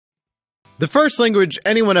The first language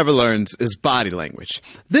anyone ever learns is body language.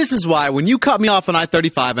 This is why when you cut me off on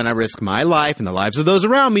I-35 and I risk my life and the lives of those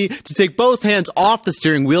around me to take both hands off the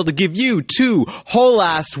steering wheel to give you two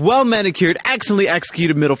whole-assed, well-manicured, excellently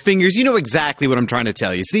executed middle fingers, you know exactly what I'm trying to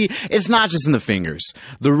tell you. See, it's not just in the fingers.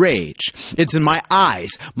 The rage. It's in my eyes,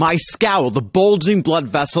 my scowl, the bulging blood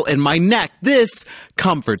vessel in my neck. This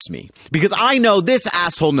comforts me. Because I know this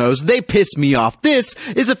asshole knows they piss me off. This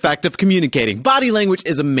is effective communicating. Body language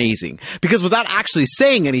is amazing. Because without actually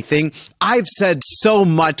saying anything, I've said so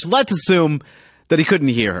much. Let's assume that he couldn't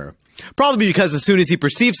hear her. Probably because as soon as he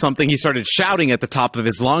perceived something, he started shouting at the top of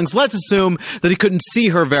his lungs. Let's assume that he couldn't see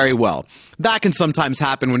her very well. That can sometimes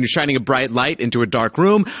happen when you're shining a bright light into a dark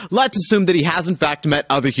room. Let's assume that he has in fact met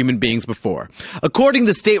other human beings before. According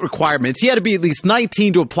to state requirements, he had to be at least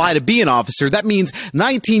 19 to apply to be an officer. That means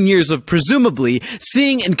 19 years of presumably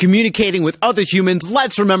seeing and communicating with other humans.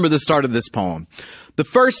 Let's remember the start of this poem. The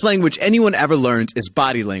first language anyone ever learns is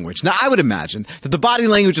body language. Now, I would imagine that the body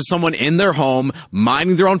language of someone in their home,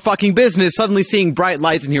 minding their own fucking business, suddenly seeing bright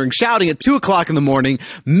lights and hearing shouting at 2 o'clock in the morning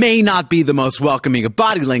may not be the most welcoming of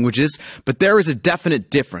body languages, but there is a definite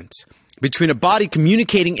difference between a body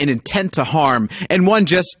communicating an intent to harm and one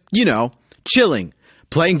just, chilling.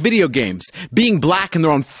 Playing video games, being black in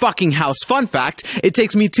their own fucking house. Fun fact, it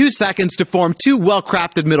takes me 2 seconds to form 2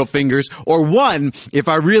 well-crafted middle fingers, or 1 if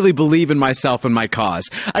I really believe in myself and my cause.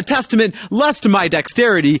 A testament less to my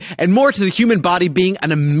dexterity and more to the human body being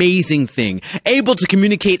an amazing thing, able to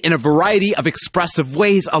communicate in a variety of expressive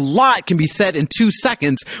ways. A lot can be said in 2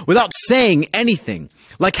 seconds without saying anything.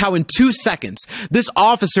 Like how in 2 seconds, this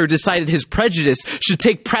officer decided his prejudice should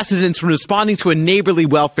take precedence from responding to a neighborly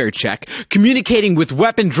welfare check, communicating with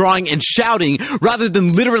weapon drawing and shouting, rather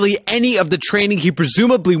than literally any of the training he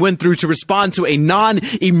presumably went through to respond to a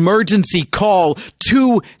non-emergency call.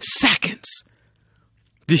 2 seconds.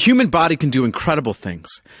 The human body can do incredible things,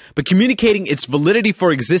 but communicating its validity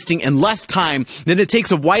for existing in less time than it takes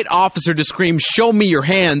a white officer to scream, "Show me your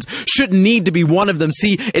hands," shouldn't need to be one of them.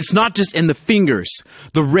 See, it's not just in the fingers,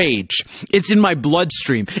 the rage. It's in my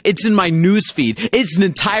bloodstream. It's in my newsfeed. It's an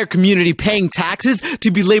entire community paying taxes to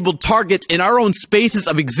be labeled targets in our own spaces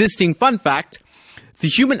of existing. Fun fact. The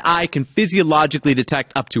human eye can physiologically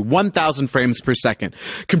detect up to 1,000 frames per second,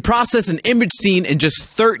 can process an image scene in just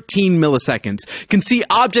 13 milliseconds, can see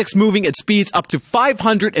objects moving at speeds up to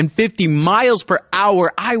 550 miles per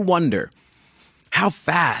hour. I wonder how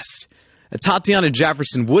fast Tatiana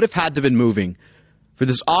Jefferson would have had to have been moving for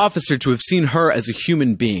this officer to have seen her as a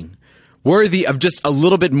human being, worthy of just a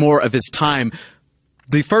little bit more of his time.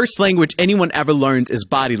 The first language anyone ever learns is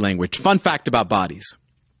body language. Fun fact about bodies.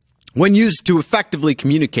 When used to effectively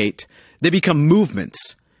communicate, they become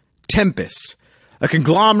movements, tempests, a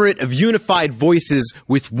conglomerate of unified voices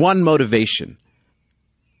with one motivation: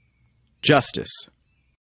 justice.